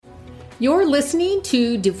You're listening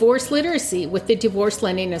to Divorce Literacy with the Divorce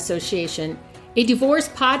Lending Association, a divorce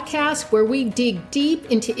podcast where we dig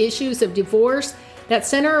deep into issues of divorce that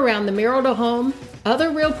center around the marital home,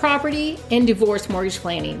 other real property, and divorce mortgage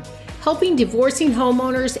planning, helping divorcing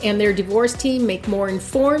homeowners and their divorce team make more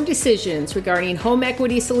informed decisions regarding home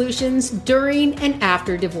equity solutions during and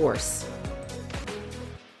after divorce.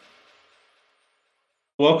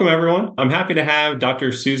 Welcome, everyone. I'm happy to have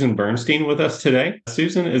Dr. Susan Bernstein with us today.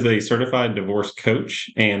 Susan is a certified divorce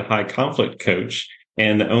coach and high conflict coach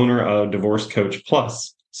and the owner of Divorce Coach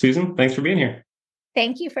Plus. Susan, thanks for being here.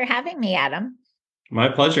 Thank you for having me, Adam. My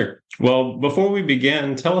pleasure. Well, before we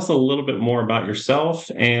begin, tell us a little bit more about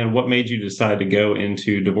yourself and what made you decide to go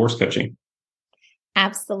into divorce coaching.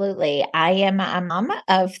 Absolutely. I am a mom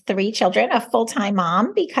of 3 children, a full-time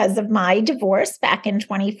mom because of my divorce back in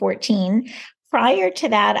 2014. Prior to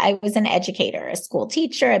that, I was an educator, a school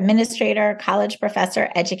teacher, administrator, college professor,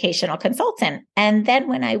 educational consultant. And then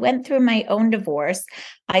when I went through my own divorce,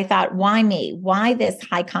 I thought, why me? Why this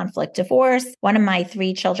high conflict divorce? One of my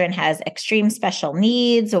 3 children has extreme special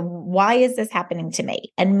needs. Why is this happening to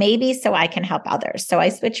me? And maybe so I can help others. So I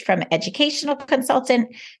switched from educational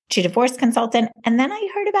consultant to divorce consultant. And then I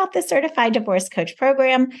heard about the certified divorce coach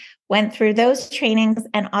program, went through those trainings,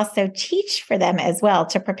 and also teach for them as well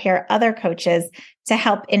to prepare other coaches to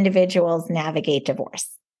help individuals navigate divorce.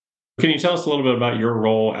 Can you tell us a little bit about your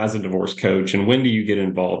role as a divorce coach and when do you get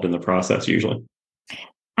involved in the process usually?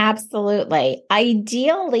 Absolutely.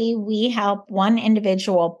 Ideally, we help one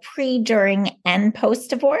individual pre, during, and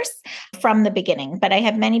post-divorce from the beginning. But I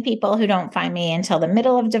have many people who don't find me until the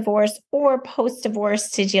middle of divorce or post-divorce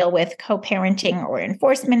to deal with co-parenting or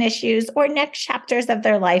enforcement issues or next chapters of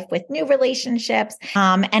their life with new relationships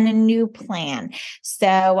and a new plan.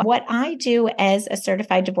 So what I do as a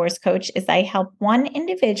certified divorce coach is I help one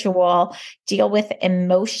individual deal with the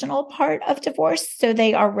emotional part of divorce so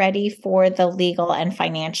they are ready for the legal and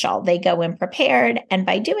financial. They go in prepared, and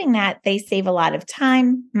by doing that, they save a lot of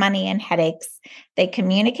time, money, and headaches. They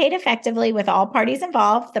communicate effectively with all parties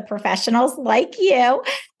involved, the professionals like you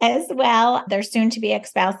as well, their soon-to-be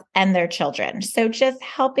ex-spouse, and their children. So just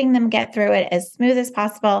helping them get through it as smooth as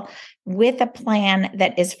possible with a plan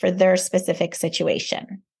that is for their specific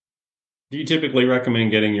situation. Do you typically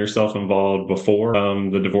recommend getting yourself involved before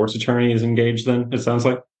the divorce attorney is engaged then, it sounds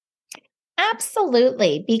like?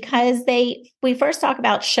 Absolutely, because we first talk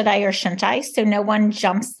about should I or shouldn't I, so no one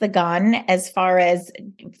jumps the gun as far as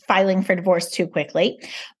filing for divorce too quickly.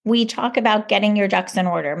 We talk about getting your ducks in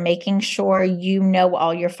order, making sure you know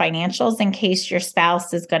all your financials in case your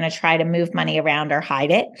spouse is going to try to move money around or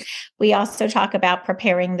hide it. We also talk about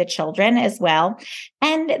preparing the children as well.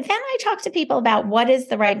 And then I talk to people about what is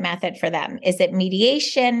the right method for them. Is it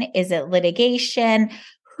mediation? Is it litigation?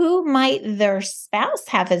 Who might their spouse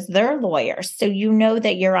have as their lawyer? So you know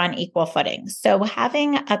that you're on equal footing. So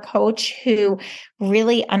having a coach who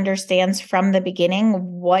really understands from the beginning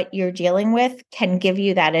what you're dealing with can give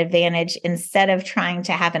you that advantage instead of trying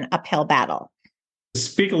to have an uphill battle.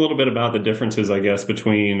 Speak a little bit about the differences, I guess,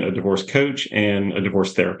 between a divorce coach and a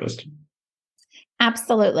divorce therapist.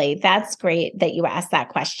 Absolutely. That's great that you asked that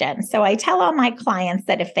question. So I tell all my clients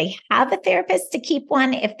that if they have a therapist, to keep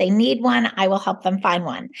one. If they need one, I will help them find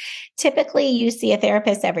one. Typically, you see a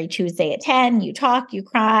therapist every Tuesday at 10. You talk, you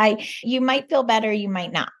cry. You might feel better, you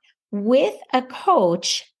might not. With a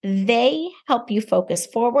coach, they help you focus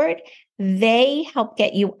forward. They help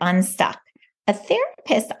get you unstuck. A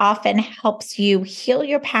therapist often helps you heal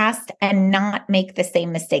your past and not make the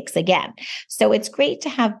same mistakes again. So it's great to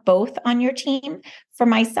have both on your team. For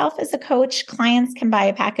myself as a coach, clients can buy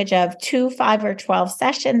a package of 2, 5, or 12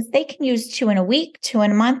 sessions. They can use 2 in a week, 2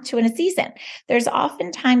 in a month, 2 in a season. There's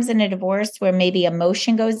often times in a divorce where maybe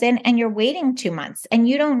emotion goes in and you're waiting 2 months and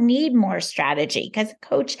you don't need more strategy because a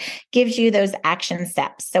coach gives you those action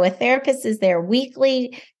steps. So a therapist is there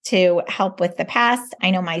weekly to help with the past. I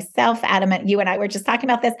know myself, Adam, you and I were just talking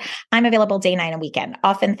about this. I'm available day, night, and weekend.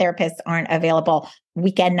 Often therapists aren't available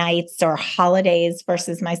weekend nights or holidays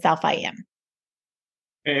versus myself, I am.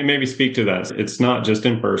 And maybe speak to that. It's not just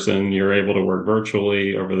in person. You're able to work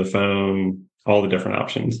virtually, over the phone, all the different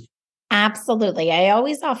options. Absolutely. I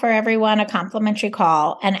always offer everyone a complimentary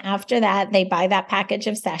call. And after that, they buy that package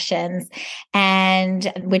of sessions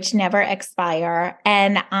and which never expire.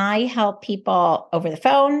 And I help people over the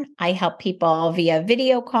phone. I help people via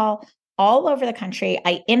video call all over the country.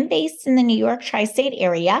 I am based in the New York tri-state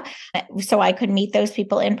area, so I could meet those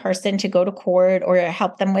people in person to go to court or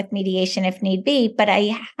help them with mediation if need be. But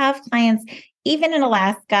I have clients even in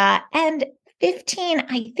Alaska and 15,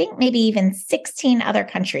 I think maybe even 16 other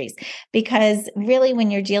countries. Because really,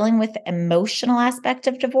 when you're dealing with the emotional aspect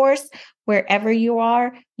of divorce, wherever you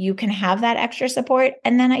are, you can have that extra support.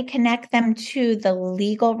 And then I connect them to the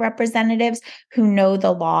legal representatives who know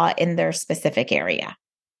the law in their specific area.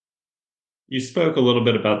 You spoke a little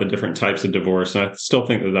bit about the different types of divorce, and I still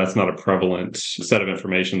think that that's not a prevalent set of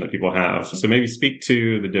information that people have. So maybe speak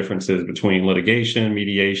to the differences between litigation,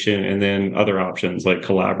 mediation, and then other options like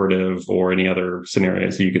collaborative or any other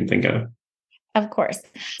scenarios that you can think of. Of course.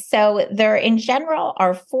 So there in general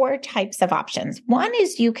are 4 types of options. One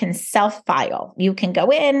is you can self-file. You can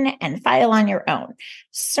go in and file on your own.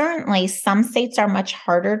 Certainly, some states are much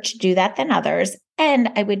harder to do that than others. And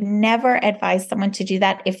I would never advise someone to do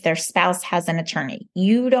that if their spouse has an attorney.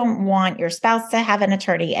 You don't want your spouse to have an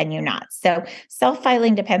attorney and you not. So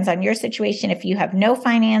self-filing depends on your situation. If you have no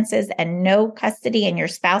finances and no custody and your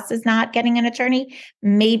spouse is not getting an attorney,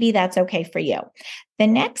 maybe that's okay for you. The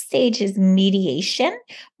next stage is mediation,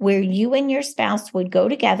 where you and your spouse would go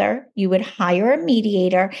together. You would hire a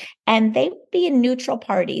mediator and they would be a neutral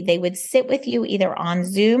party. They would sit with you either on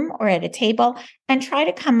Zoom or at a table and try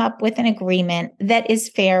to come up with an agreement that is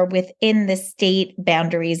fair within the state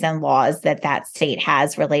boundaries and laws that that state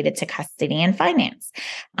has related to custody and finance.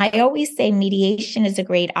 I always say mediation is a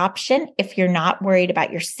great option if you're not worried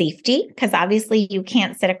about your safety, because obviously you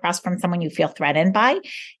can't sit across from someone you feel threatened by.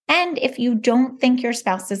 And if you don't think your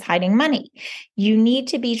spouse is hiding money, you need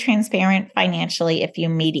to be transparent financially if you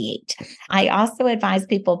mediate. I also advise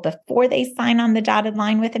people before they sign on the dotted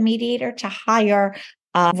line with a mediator to hire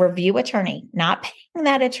a review attorney, not paying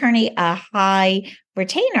that attorney a high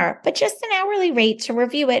retainer, but just an hourly rate to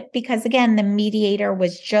review it. Because again, the mediator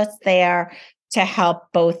was just there to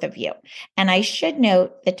help both of you. And I should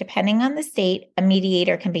note that depending on the state, a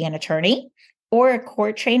mediator can be an attorney or a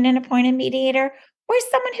court-trained and appointed mediator, or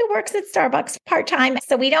someone who works at Starbucks part-time.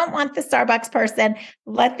 So we don't want the Starbucks person.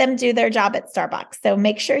 Let them do their job at Starbucks. So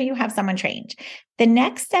make sure you have someone trained. The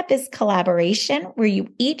next step is collaboration, where you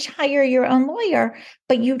each hire your own lawyer,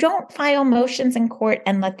 but you don't file motions in court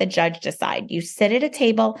and let the judge decide. You sit at a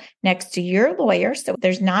table next to your lawyer. So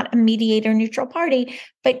there's not a mediator neutral party,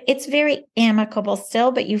 but it's very amicable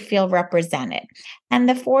still, but you feel represented. And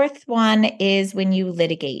the fourth one is when you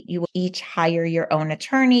litigate. You each hire your own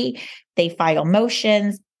attorney. They file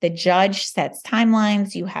motions. The judge sets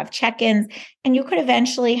timelines, you have check-ins, and you could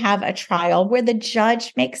eventually have a trial where the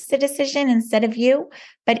judge makes the decision instead of you.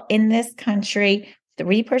 But in this country,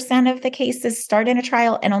 3% of the cases start in a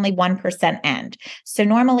trial and only 1% end. So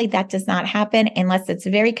normally that does not happen unless it's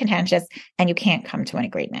very contentious and you can't come to an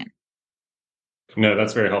agreement. No,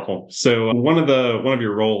 that's very helpful. So one of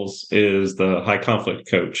your roles is the high conflict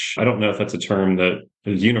coach. I don't know if that's a term that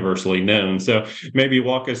is universally known. So maybe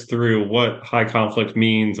walk us through what high conflict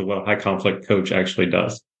means and what a high conflict coach actually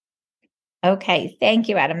does. Okay. Thank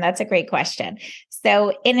you, Adam. That's a great question.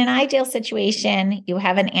 So in an ideal situation, you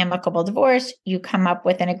have an amicable divorce, you come up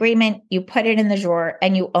with an agreement, you put it in the drawer,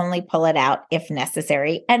 and you only pull it out if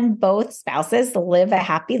necessary. And both spouses live a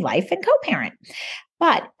happy life and co-parent.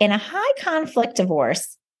 But in a high conflict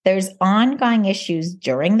divorce, there's ongoing issues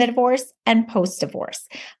during the divorce and post-divorce.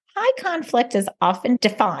 High conflict is often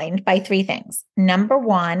defined by 3 things. Number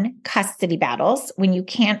 1, custody battles, when you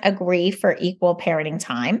can't agree for equal parenting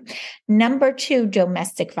time. Number 2,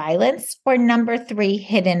 domestic violence. Or number 3,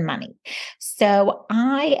 hidden money. So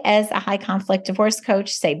I, as a high conflict divorce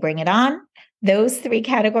coach, say, bring it on. Those 3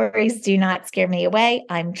 categories do not scare me away.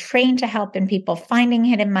 I'm trained to help in people finding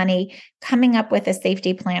hidden money, coming up with a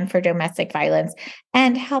safety plan for domestic violence,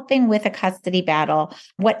 and helping with a custody battle,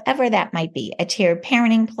 whatever that might be, a tiered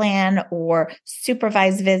parenting plan or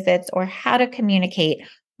supervised visits or how to communicate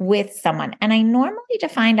with someone. And I normally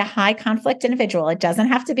define a high conflict individual. It doesn't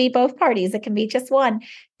have to be both parties. It can be just one,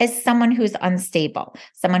 as someone who's unstable,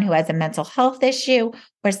 someone who has a mental health issue,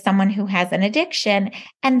 or someone who has an addiction,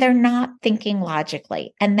 and they're not thinking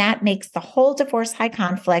logically. And that makes the whole divorce high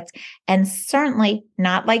conflict, and certainly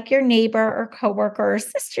not like your neighbor or coworker or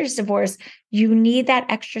sister's divorce. You need that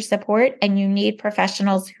extra support, and you need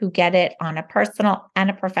professionals who get it on a personal and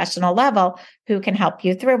a professional level who can help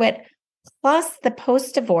you through it. Plus, the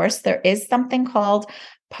post-divorce, there is something called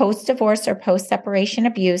post-divorce or post-separation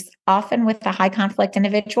abuse, often with a high conflict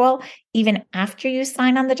individual. Even after you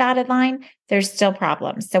sign on the dotted line, there's still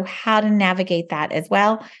problems. So how to navigate that as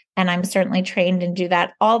well. And I'm certainly trained and do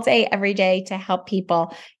that all day, every day to help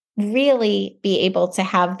people really be able to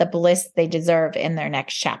have the bliss they deserve in their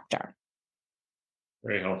next chapter.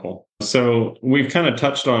 Very helpful. So we've kind of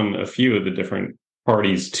touched on a few of the different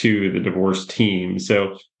parties to the divorce team.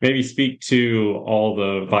 So maybe speak to all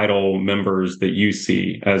the vital members that you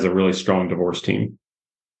see as a really strong divorce team.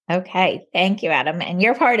 Okay. Thank you, Adam. And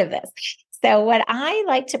you're part of this. So what I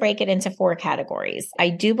like to break it into 4 categories. I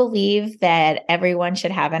do believe that everyone should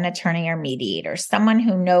have an attorney or mediator, someone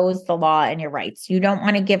who knows the law and your rights. You don't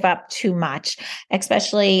want to give up too much,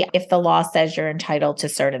 especially if the law says you're entitled to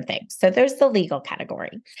certain things. So there's the legal category.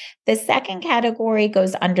 The second category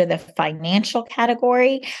goes under the financial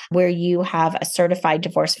category, where you have a certified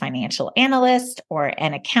divorce financial analyst or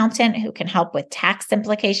an accountant who can help with tax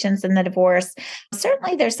implications in the divorce.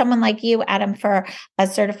 Certainly there's someone like you, Adam, for a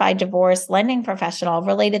certified divorce lending professional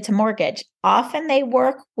related to mortgage. Often they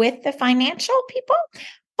work with the financial people,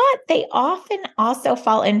 but they often also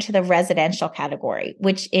fall into the residential category,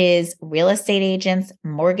 which is real estate agents,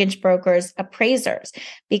 mortgage brokers, appraisers,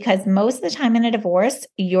 because most of the time in a divorce,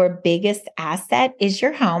 your biggest asset is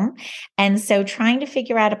your home. And so trying to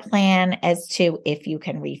figure out a plan as to if you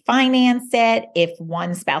can refinance it, if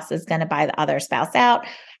one spouse is going to buy the other spouse out,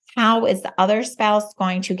 how is the other spouse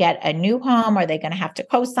going to get a new home? Are they going to have to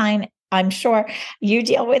co-sign? I'm sure you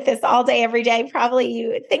deal with this all day, every day. Probably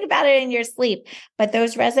you think about it in your sleep, but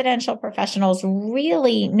those residential professionals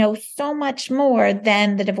really know so much more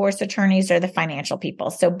than the divorce attorneys or the financial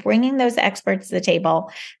people. So bringing those experts to the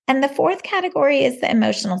table. And the fourth category is the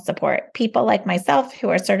emotional support. People like myself who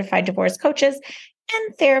are certified divorce coaches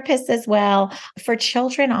and therapists as well. For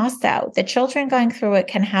children also, the children going through it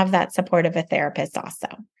can have that support of a therapist also.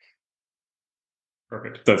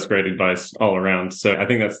 Perfect. That's great advice all around. So I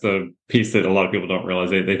think that's the piece that a lot of people don't realize.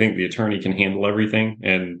 They think the attorney can handle everything,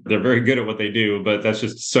 and they're very good at what they do, but that's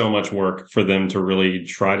just so much work for them to really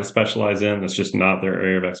try to specialize in. That's just not their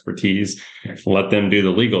area of expertise. Let them do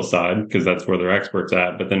the legal side because that's where they're experts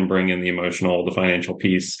at, but then bring in the emotional, the financial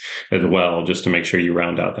piece as well, just to make sure you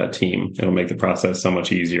round out that team. It'll make the process so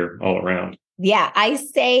much easier all around. Yeah, I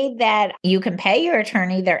say that you can pay your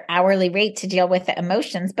attorney their hourly rate to deal with the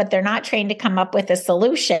emotions, but they're not trained to come up with a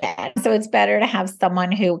solution. So it's better to have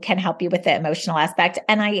someone who can help you with the emotional aspect.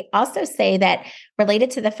 And I also say that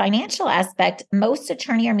related to the financial aspect, most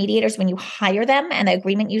attorney or mediators, when you hire them and the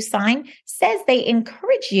agreement you sign says they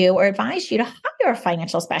encourage you or advise you to hire a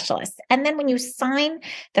financial specialist. And then when you sign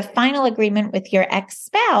the final agreement with your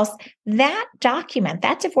ex-spouse, that document,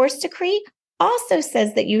 that divorce decree, also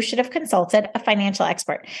says that you should have consulted a financial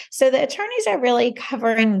expert. So the attorneys are really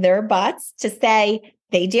covering their butts to say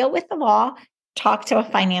they deal with the law, talk to a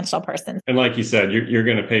financial person. And like you said, you're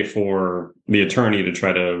going to pay for the attorney to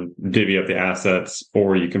try to divvy up the assets,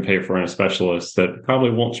 or you can pay for a specialist that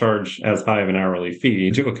probably won't charge as high of an hourly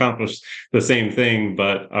fee to accomplish the same thing,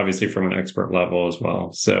 but obviously from an expert level as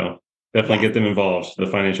well. So definitely get them involved. The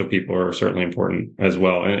financial people are certainly important as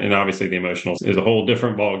well. And obviously the emotional is a whole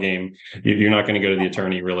different ballgame. You're not going to go to the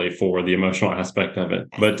attorney really for the emotional aspect of it.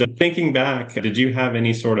 But thinking back, did you have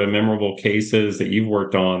any sort of memorable cases that you've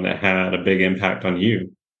worked on that had a big impact on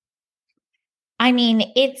you? I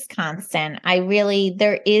mean, it's constant.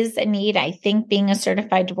 There is a need. I think being a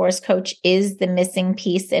certified divorce coach is the missing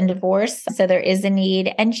piece in divorce. So there is a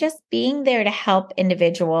need, and just being there to help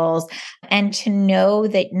individuals and to know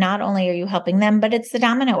that not only are you helping them, but it's the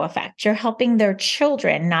domino effect. You're helping their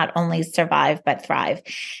children not only survive, but thrive.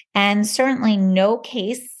 And certainly no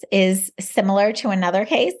case is similar to another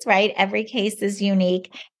case, right? Every case is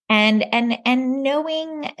unique. And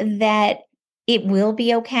knowing that it will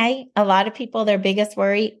be okay. A lot of people, their biggest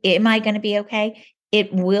worry, am I going to be okay?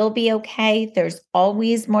 It will be okay. There's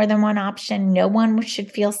always more than one option. No one should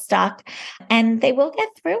feel stuck, and they will get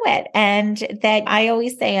through it. And that I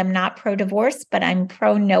always say I'm not pro-divorce, but I'm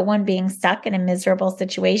pro no one being stuck in a miserable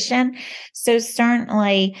situation. So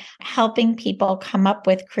certainly helping people come up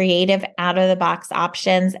with creative out-of-the-box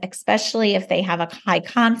options, especially if they have a high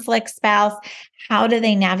conflict spouse. How do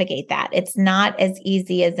they navigate that? It's not as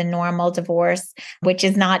easy as a normal divorce, which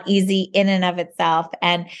is not easy in and of itself.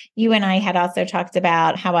 And you and I had also talked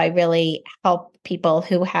about how I really help people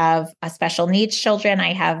who have a special needs children.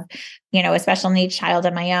 I have, a special needs child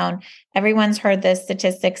of my own. Everyone's heard the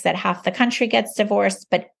statistics that half the country gets divorced,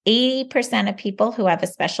 but 80% of people who have a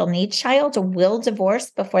special needs child will divorce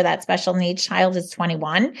before that special needs child is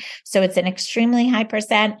 21. So it's an extremely high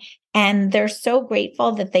percent. And they're so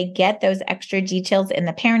grateful that they get those extra details in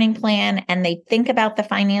the parenting plan, and they think about the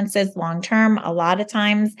finances long term. A lot of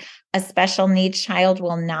times a special needs child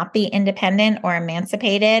will not be independent or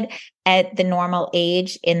emancipated at the normal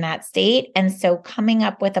age in that state. And so coming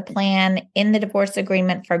up with a plan in the divorce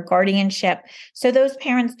agreement for guardianship, so those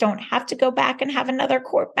parents don't have to go back and have another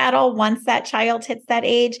court battle once that child hits that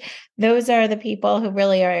age. Those are the people who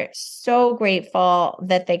really are so grateful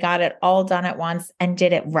that they got it all done at once and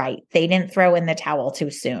did it right. They didn't throw in the towel too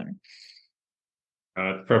soon.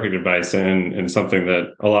 Perfect advice and something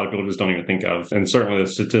that a lot of people just don't even think of. And certainly the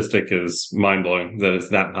statistic is mind-blowing that it's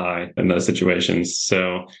that high in those situations.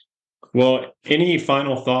 So, well, any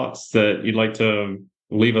final thoughts that you'd like to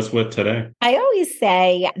leave us with today? I always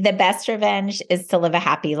say the best revenge is to live a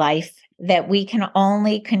happy life, that we can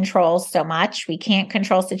only control so much. We can't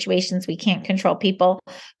control situations. We can't control people,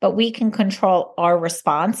 but we can control our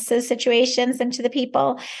response to situations and to the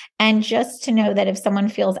people. And just to know that if someone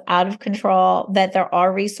feels out of control, that there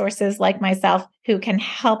are resources like myself who can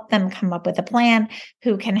help them come up with a plan,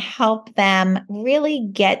 who can help them really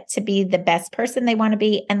get to be the best person they want to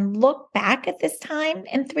be and look back at this time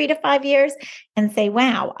in 3 to 5 years and say,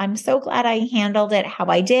 wow, I'm so glad I handled it how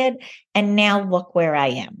I did. And now look where I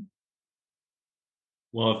am.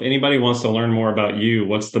 Well, if anybody wants to learn more about you,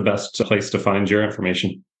 what's the best place to find your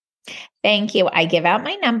information? Thank you. I give out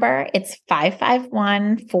my number. It's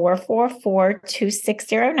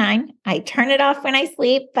 551-444-2609. I turn it off when I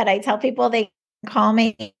sleep, but I tell people they can call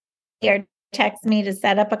me or text me to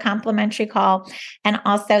set up a complimentary call. And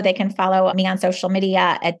also they can follow me on social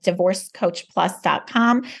media at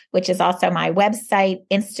divorcecoachplus.com, which is also my website,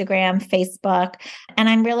 Instagram, Facebook. And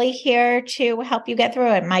I'm really here to help you get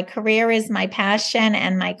through it. My career is my passion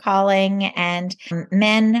and my calling, and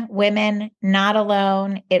men, women, not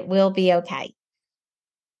alone. It will be okay.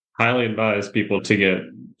 Highly advise people to get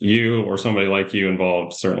you or somebody like you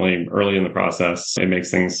involved, certainly early in the process. It makes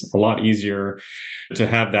things a lot easier to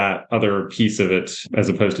have that other piece of it as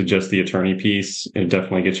opposed to just the attorney piece. It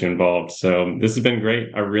definitely gets you involved. So this has been great.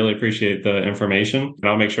 I really appreciate the information. And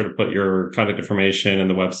I'll make sure to put your contact information and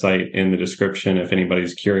the website in the description if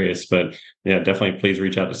anybody's curious. But yeah, definitely please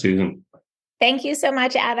reach out to Susan. Thank you so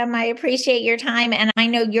much, Adam. I appreciate your time. And I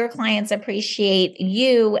know your clients appreciate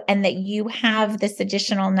you and that you have this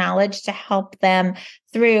additional knowledge to help them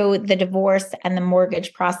through the divorce and the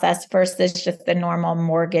mortgage process versus just the normal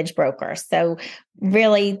mortgage broker. So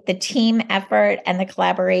really the team effort and the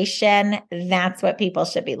collaboration, that's what people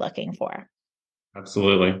should be looking for.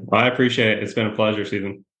 Absolutely. Well, I appreciate it. It's been a pleasure,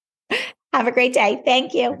 Susan. Have a great day.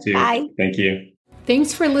 Thank you. Bye. Thank you.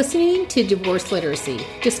 Thanks for listening to Divorce Literacy.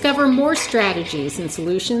 Discover more strategies and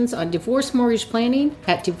solutions on divorce mortgage planning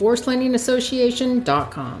at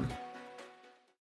divorcelendingassociation.com.